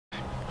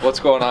What's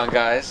going on,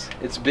 guys?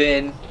 It's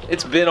been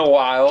a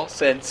while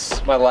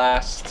since my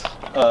last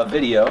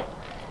video,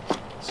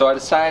 so I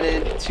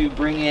decided to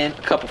bring in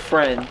a couple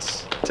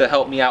friends to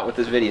help me out with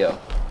this video.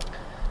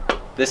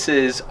 This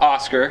is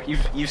Oscar.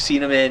 You've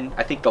seen him in,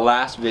 I think, the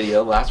last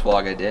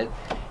vlog I did,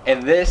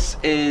 and this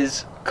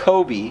is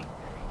Kobe.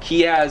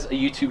 He has a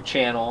YouTube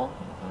channel.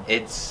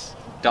 It's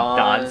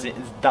Don's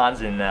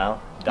in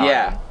now. Don.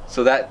 Yeah,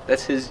 so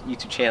that's his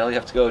YouTube channel. You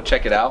have to go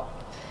check it out.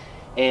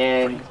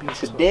 And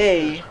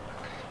today,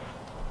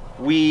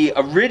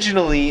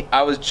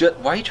 I was just,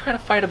 why are you trying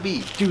to fight a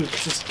bee? Dude,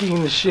 it's just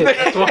skiing the shit,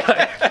 that's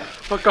why.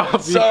 Fuck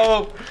off, bee.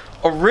 So,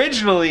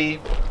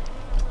 originally,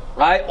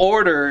 I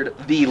ordered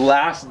the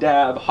Last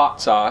Dab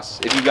hot sauce.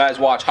 If you guys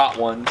watch Hot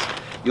Ones,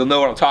 you'll know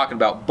what I'm talking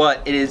about.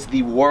 But it is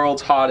the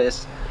world's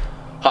hottest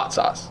hot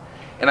sauce.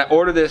 And I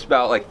ordered this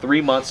about like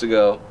 3 months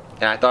ago,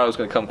 and I thought it was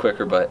gonna come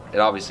quicker, but it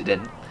obviously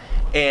didn't.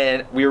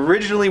 And we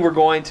originally were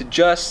going to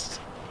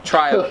just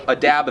try a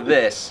dab of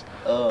this,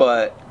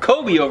 but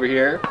Kobe over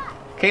here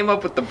came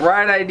up with the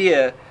bright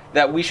idea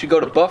that we should go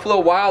to Buffalo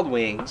Wild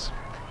Wings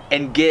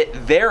and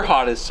get their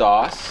hottest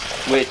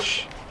sauce,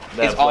 which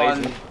is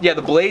on, yeah,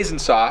 the blazing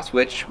sauce,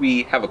 which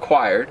we have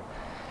acquired.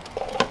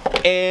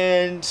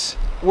 And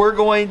we're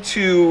going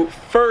to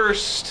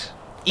first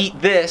eat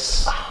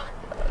this,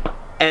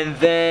 and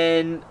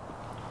then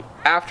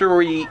after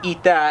we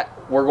eat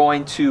that, we're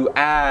going to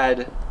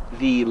add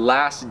the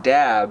Last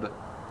Dab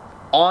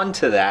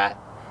onto that,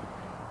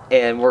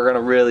 and we're gonna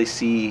really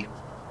see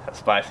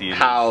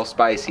how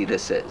spicy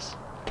this is.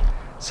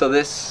 So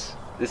this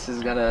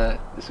is gonna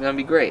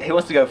be great. He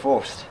wants to go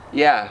first.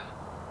 Yeah.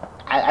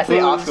 I say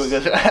Oscar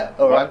goes.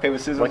 Rock, paper,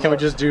 scissors. Why can't we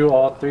just do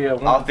all three at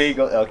once? All three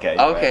go.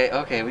 Okay.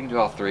 Okay, we can do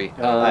all three.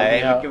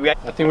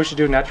 I think we should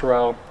do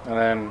natural and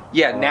then.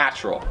 Yeah,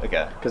 natural.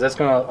 Okay. Because that's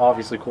gonna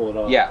obviously cool it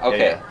off. Yeah. Okay.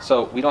 Yeah.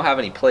 So we don't have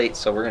any plates,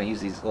 so we're gonna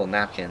use these little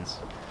napkins.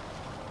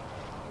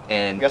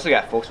 And We also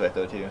got folks right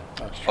though too.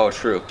 oh,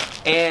 true.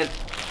 And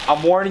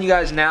I'm warning you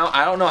guys now.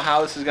 I don't know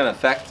how this is gonna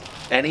affect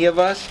any of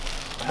us.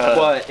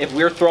 But if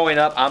we're throwing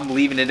up, I'm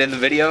leaving it in the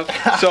video.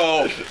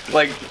 So,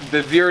 like,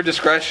 the viewer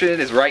discretion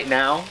is right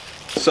now.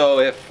 So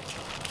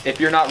if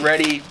you're not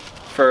ready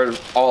for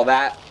all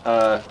that,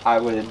 I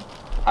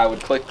would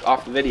click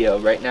off the video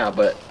right now.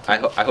 But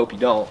I hope you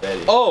don't.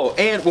 Oh,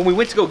 and when we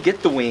went to go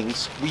get the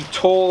wings, we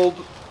told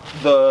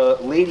the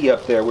lady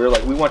up there, we were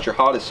like, we want your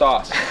hottest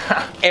sauce.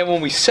 And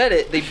when we said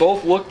it, they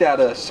both looked at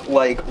us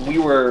like we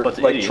were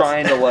like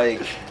trying to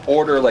like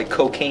order like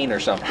cocaine or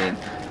something.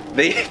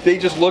 They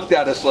just looked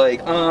at us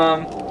like,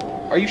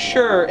 are you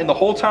sure? And the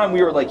whole time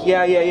we were like,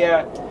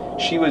 yeah.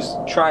 She was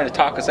trying to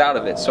talk us out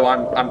of it. So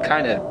I'm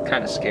kind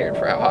of scared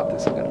for how hot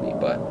this is gonna be.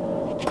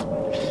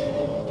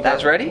 But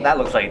that's ready? That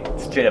looks like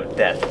straight up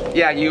death.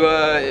 Yeah, you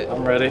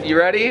I'm ready. You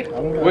ready?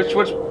 I'm good.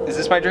 Which is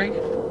this my drink?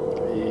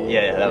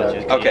 Yeah, that was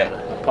just Okay.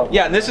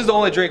 Yeah, and this is the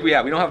only drink we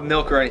have. We don't have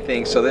milk or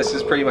anything, so this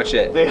is pretty much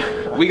it.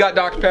 We got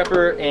Dr.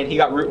 Pepper and he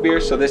got root beer,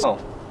 so this. Oh.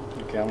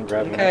 Okay, I'm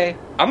grabbing it.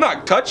 I'm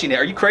not touching it.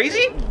 Are you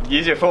crazy?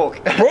 Use your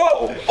fork.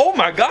 Bro, oh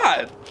my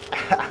god.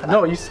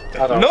 No, I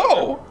don't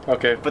know.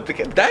 Okay. But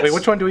wait,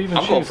 which one do we even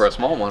choose? I'm going for a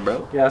small one,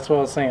 bro. Yeah, that's what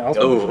I was saying. I was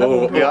I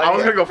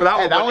was gonna go for that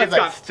one, but it's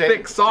got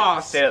thick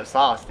sauce. Straight up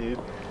sauce, dude.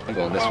 I'm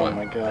going this one. Oh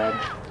my god.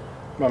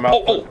 My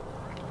mouth. Oh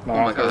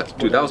my god.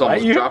 Dude, that was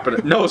almost dropping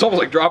it. No, it's almost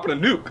like dropping a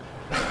nuke.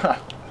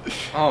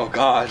 Oh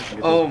god.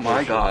 Oh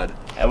my god.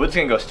 And we're just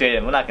gonna go straight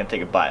in. We're not gonna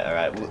take a bite,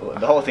 alright?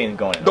 The whole thing's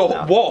going in.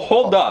 Whoa,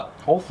 hold up.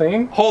 Whole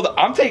thing? Hold up.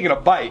 I'm taking a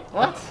bite.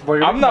 What?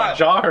 Boy, I'm not. My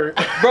jaw hurt.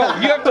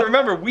 Bro, you have to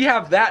remember, we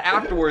have that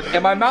afterwards,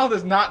 and my mouth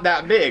is not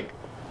that big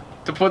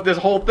to put this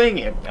whole thing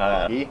in.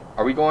 Are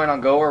we going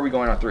on go or are we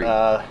going on 3?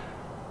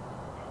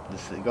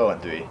 Let's go on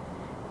 3.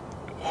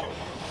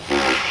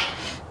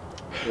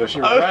 Well, she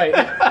was right.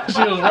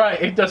 She was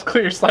right. It does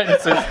clear your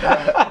sinuses.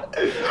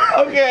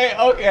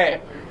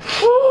 Okay.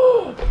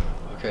 Woo.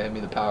 Okay, give me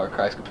the power of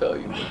Christ compel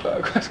you.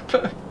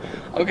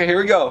 Okay, here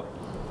we go.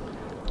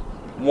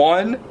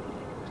 1,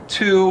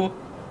 2,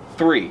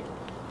 3.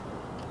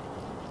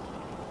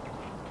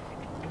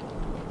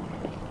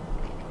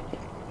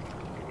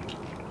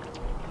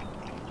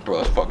 Bro,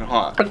 that's fucking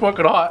hot. It's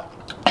fucking hot.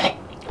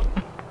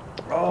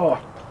 Oh.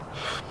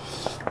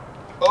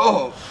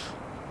 Oh.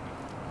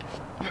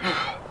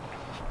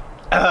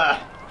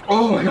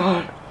 Oh my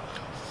god.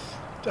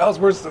 That was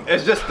worse than.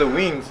 It's just the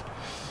wings.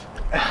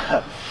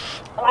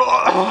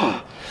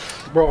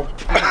 Bro.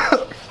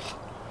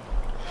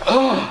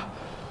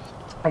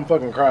 I'm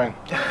fucking crying.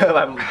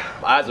 My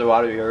eyes are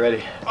watery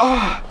already.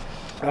 Oh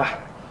my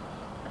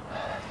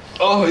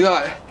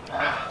god.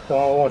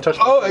 Don't want to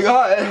touch. Oh my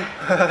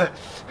god.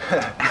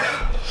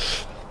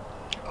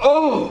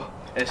 Oh.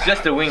 It's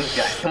just the wings,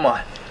 guys. Come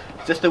on.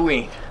 It's just the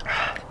wing.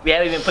 We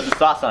haven't even put the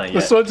sauce on it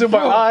yet. The sweat's in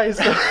my eyes.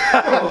 Bro,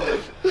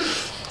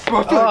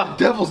 I feel like the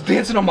devil's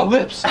dancing on my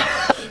lips.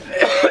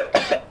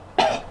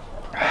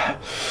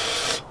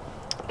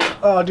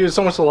 Oh, dude,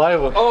 so much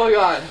saliva. Oh my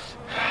god.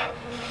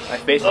 My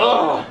face.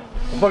 Oh.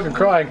 I'm fucking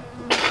crying.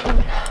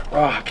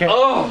 Oh, I can't.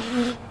 Oh.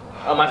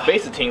 Oh, my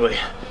face is tingling.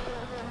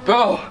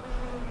 Bro.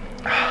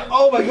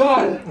 Oh my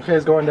god. Okay,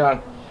 it's going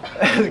down.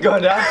 It's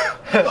going down.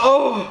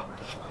 Oh.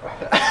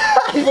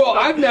 Bro,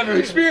 I've never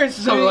experienced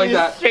something like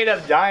that. Straight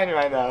up dying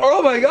right now.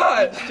 Oh my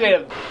god. Straight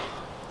up.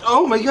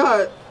 Oh my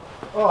god.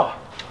 Oh.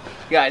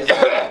 Guys,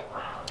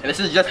 this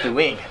is just the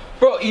wing.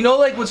 Bro, you know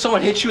like when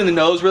someone hits you in the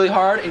nose really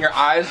hard and your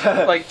eyes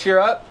like tear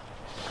up?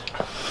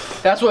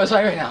 That's what it's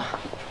like right now.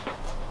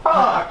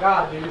 Oh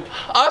god, dude.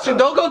 Oscar,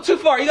 don't go too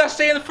far. You gotta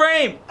stay in the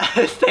frame.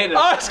 Stay in the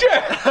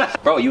Oscar!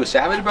 Bro, you a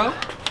savage, bro?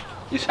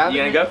 You savage?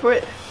 You gonna go for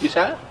it? You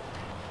savage?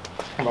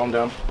 I'm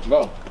down.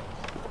 Bro.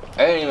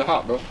 It ain't even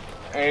hot, bro.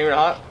 Ain't even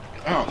hot.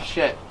 Oh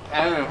shit. It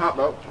ain't even hot,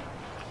 bro.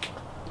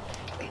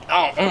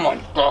 Oh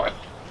my god.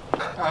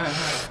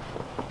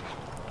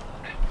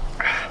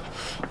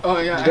 Oh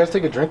yeah. Did you guys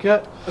take a drink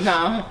yet?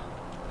 No.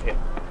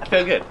 I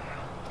feel good.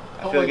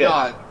 I Oh feel my good.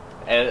 god.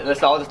 And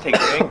let's all just take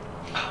a drink.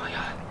 Oh my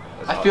god.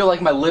 I feel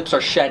like my lips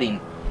are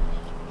shedding.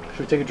 Should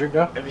we take a drink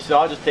now? If we should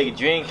all just take a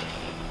drink,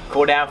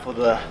 cool down for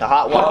the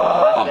hot one.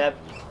 Oh.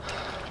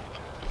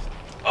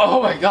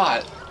 Oh my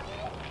god.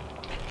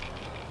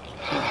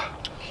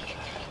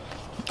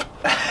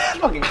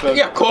 Fucking close.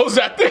 Yeah, close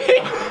that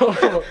thing.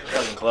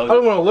 Fucking close. I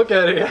don't want to look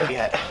at it.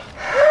 Yeah.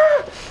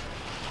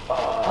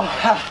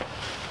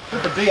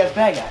 Where's the big ass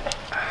bag at?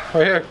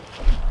 Right here.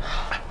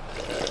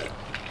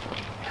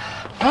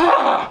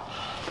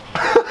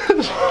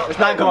 It's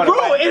not going Bro,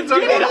 away. it's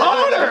getting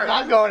hotter. It's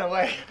not going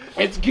away.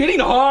 It's getting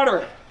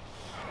hotter.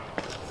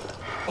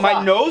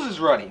 My nose is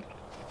running.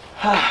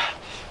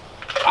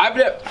 I've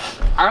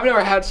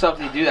never had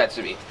something do that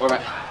to me.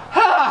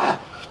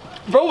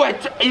 Bro,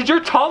 is your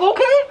tongue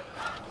okay?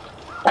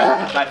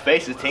 My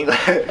face is tingling.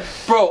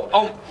 Bro,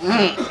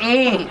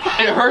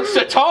 it hurts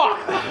to talk.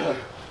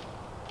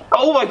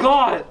 Oh my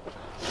god.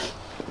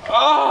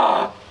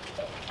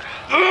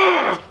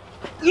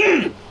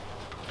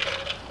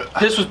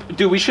 This was,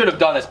 dude, we should have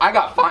done this. I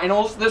got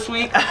finals this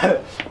week.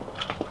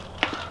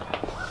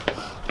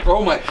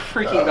 Oh my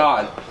freaking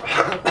god.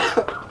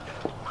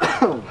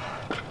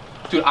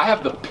 Dude, I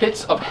have the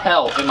pits of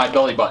hell in my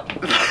belly button.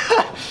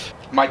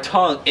 My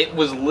tongue, it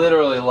was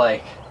literally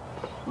like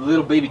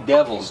little baby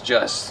devils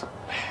just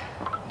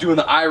doing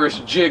the Irish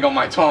jig on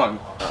my tongue.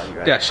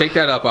 Oh, yeah, shake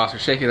that up, Oscar.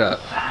 Shake it up.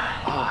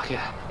 Oh,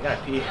 yeah. I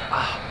gotta pee.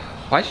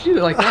 Why'd you do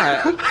it like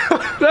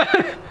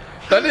that?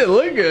 That didn't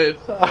look good.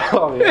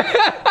 Oh,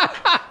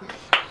 yeah.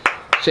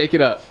 Shake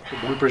it up.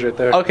 Bloopers right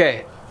there.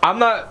 Okay,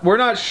 we're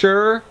not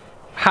sure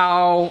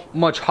how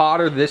much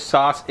hotter this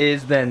sauce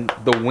is than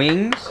the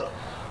wings,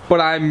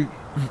 but I'm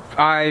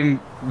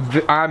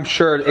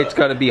sure it's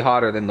gonna be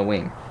hotter than the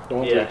wing. Don't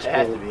want Yeah, to it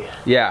has to explode.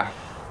 be. Yeah.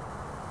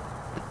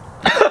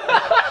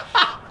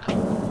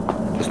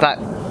 It's not.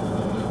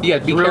 Yeah,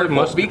 be Really careful.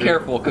 must Be be.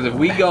 careful, because if you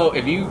let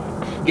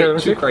get me too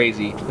see.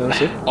 crazy. You wanna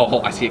see?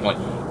 Oh, I see it going.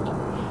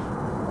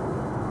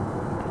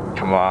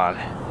 Come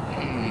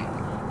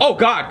on. Oh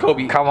God,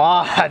 Kobe. Come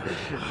on.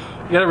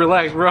 You gotta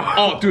relax, bro.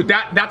 Oh, dude,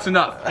 that's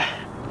enough.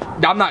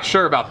 I'm not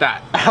sure about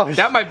that. Oh,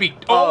 That might be.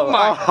 Oh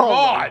my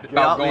God.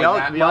 About going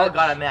that we all much.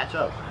 gotta match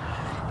up.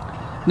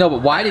 No,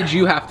 but why did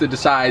you have to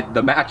decide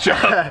the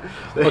matchup?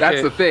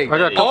 That's the thing. I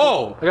got a couple,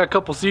 Oh. I got a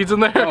couple seeds in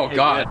there. Oh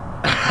God.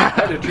 I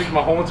had to drink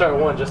my whole entire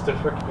one just to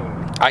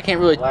freaking. I can't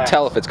really Relax.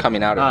 tell if it's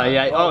coming out or not.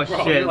 yeah. Oh, bro,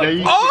 shit. you're like- There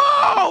you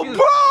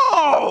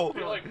Oh,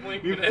 bro!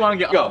 You flung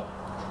it. Go.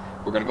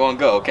 We're gonna go and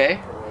go, okay?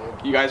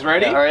 You guys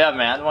ready? Yeah, hurry up,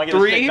 man. I want to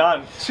get this shit 3,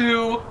 done.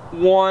 2,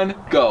 1,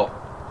 go.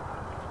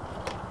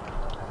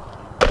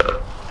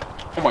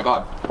 Oh my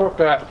God. Pork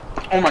that.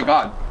 Oh my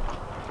God.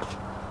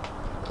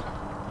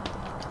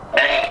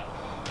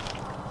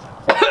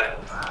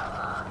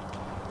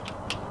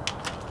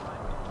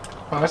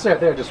 Honestly, I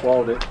think I just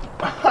swallowed it.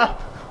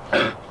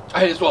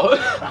 I just swallowed.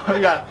 Oh,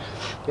 you got,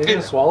 You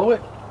didn't swallow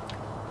it?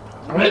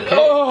 I'm okay.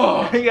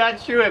 Oh, you got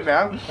to chew it,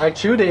 man. I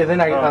chewed it and then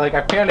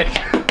I panicked.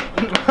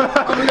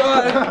 oh my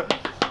God.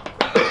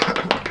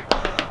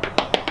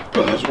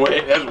 That's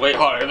way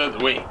harder than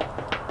the wing.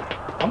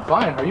 I'm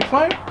fine. Are you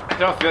fine? I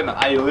don't feel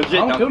nothing. I legit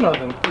I don't feel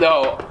nothing.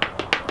 No.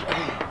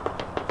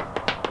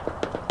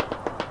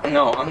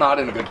 No, I'm not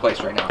in a good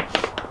place right now.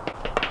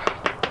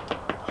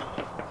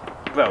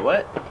 Bro,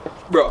 what?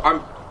 Bro,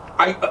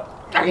 I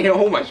can't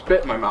hold my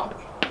spit in my mouth.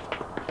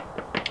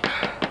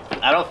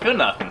 I don't feel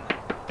nothing.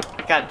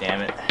 God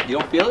damn it. You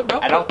don't feel it, bro?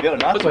 I don't feel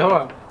nothing. Wait, hold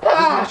on.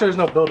 Just make sure there's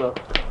no buildup.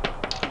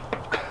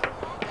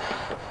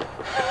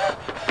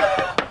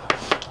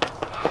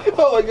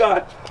 Oh my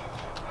God.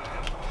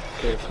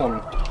 Okay, it's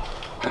coming.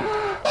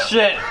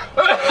 Shit.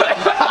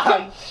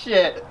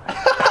 Shit.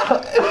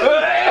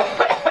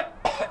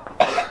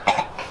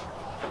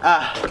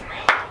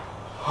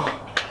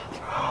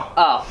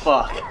 Oh,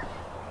 fuck.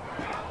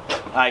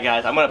 Alright,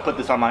 guys, I'm gonna put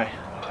this on my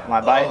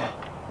bite.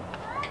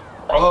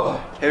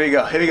 Oh. Here we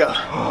go, here we go.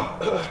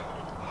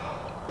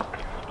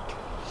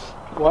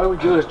 Why do we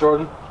do this,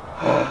 Jordan?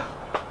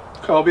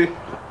 Kobe.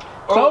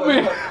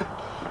 Kobe!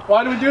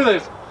 Why do we do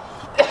this?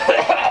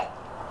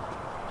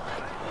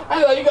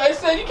 I thought you guys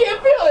said you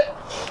can't feel it.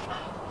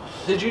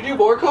 Did you do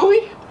more,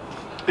 Kobe?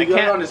 He got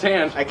it on his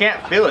hand. I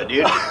can't feel it,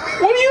 dude.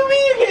 What do you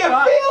mean you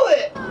can't feel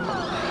it?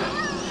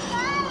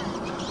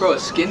 Bro,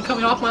 is skin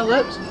coming off my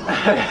lips?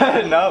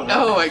 No.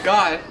 Oh my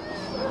god.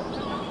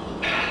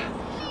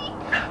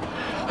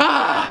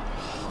 Ah!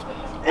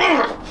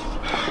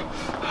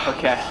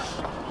 Okay.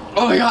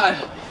 Oh my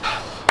god.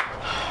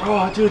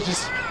 Oh, dude,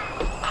 just.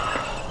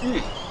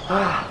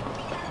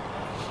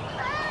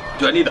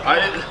 Do I need the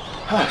ice?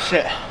 Oh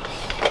shit.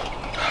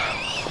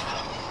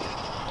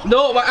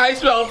 No, my eye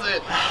smells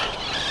it.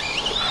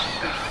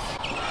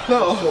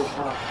 No.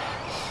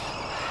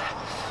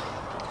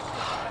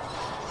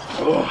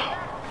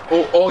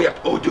 Oh yeah.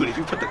 Oh dude, if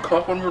you put the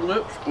cup on your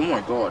lips, oh my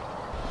god.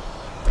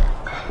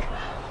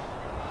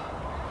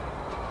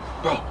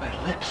 Bro,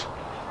 my lips.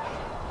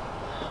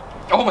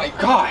 Oh my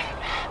god.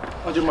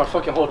 Oh, dude, my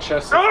fucking whole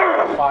chest is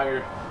on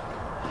fire.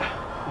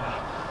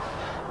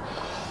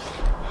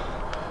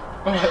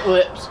 Oh, my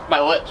lips.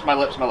 My lips. My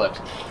lips. My lips.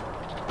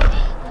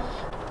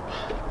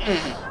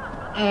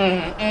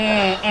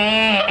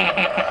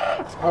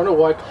 I don't know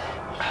why.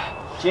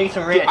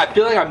 Jason Dude, Rich. I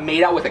feel like I'm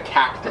made out with a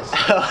cactus.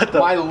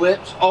 My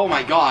lips. Oh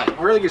my god.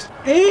 I really just.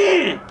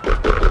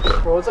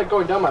 Bro, it's like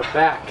going down my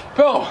back.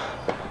 Bro.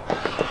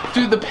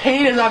 Dude, the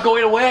pain is not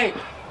going away.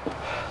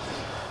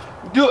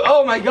 Dude,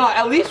 oh my god.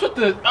 At least with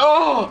the.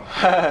 Oh.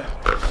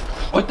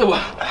 What the.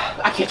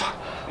 I can't talk.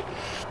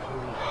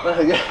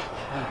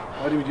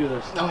 Why do we do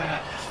this? Oh,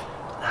 yeah.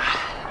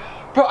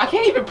 Bro, I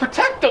can't even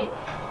protect them.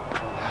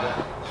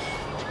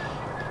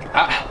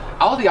 I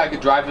don't think I could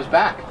drive us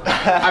back.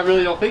 I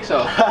really don't think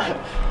so.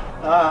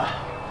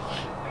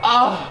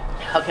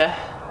 Okay.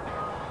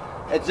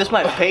 It's just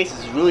my face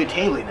is really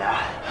tingly now.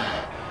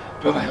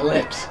 Bro, my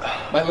lips,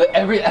 my my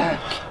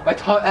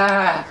tongue.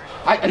 I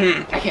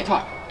can't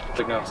talk.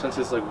 Like now, since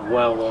it's like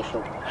well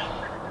shown.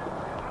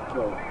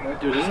 Bro,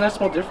 dude, doesn't that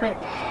smell different?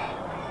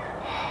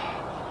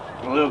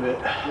 A little bit.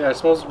 Yeah, it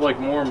smells like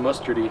more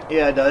mustardy.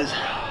 Yeah, it does.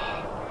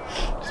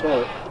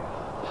 Smell it.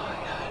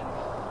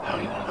 I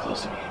don't even want to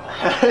close to me.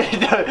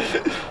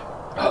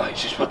 Oh, you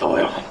just put the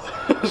oil on.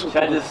 Should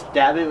I just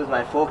stab it with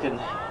my fork and...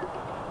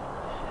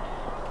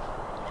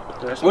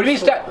 Dude, What do you mean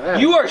so stop? bad.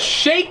 You are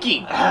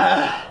shaking. Should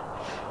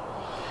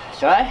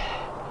I?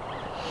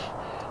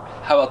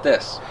 How about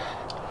this?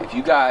 If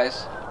you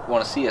guys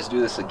want to see us do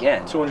this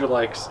again, 200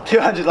 likes.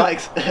 200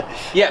 likes.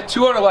 yeah,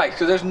 200 likes,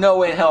 because there's no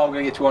way in hell I'm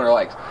gonna get 200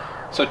 likes.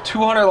 So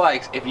 200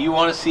 likes if you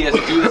want to see us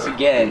do this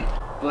again.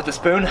 With the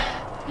spoon?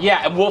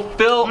 Yeah, and we'll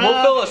fill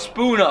a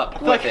spoon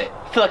up with it.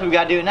 I feel like we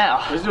gotta do it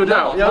now. Let's do it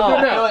now. No, Yeah, let's do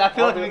it no, now. I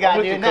feel like we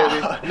gotta do it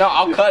now. No,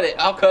 I'll cut it.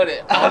 I'll cut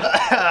it.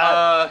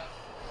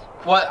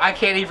 What? I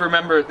can't even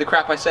remember the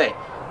crap I say.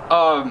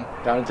 Down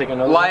and take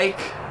another. Like,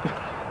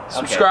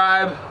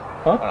 subscribe.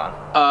 Huh? Hold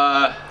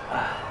on.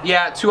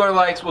 Yeah, 200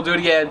 likes. We'll do it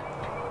again.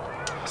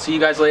 See you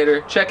guys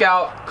later. Check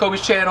out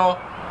Kobe's channel.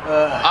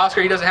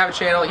 Oscar, he doesn't have a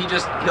channel. We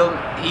just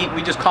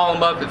call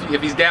him up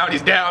if he's down,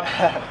 he's down.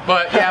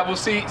 But yeah, we'll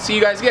see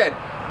you guys again.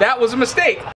 That was a mistake.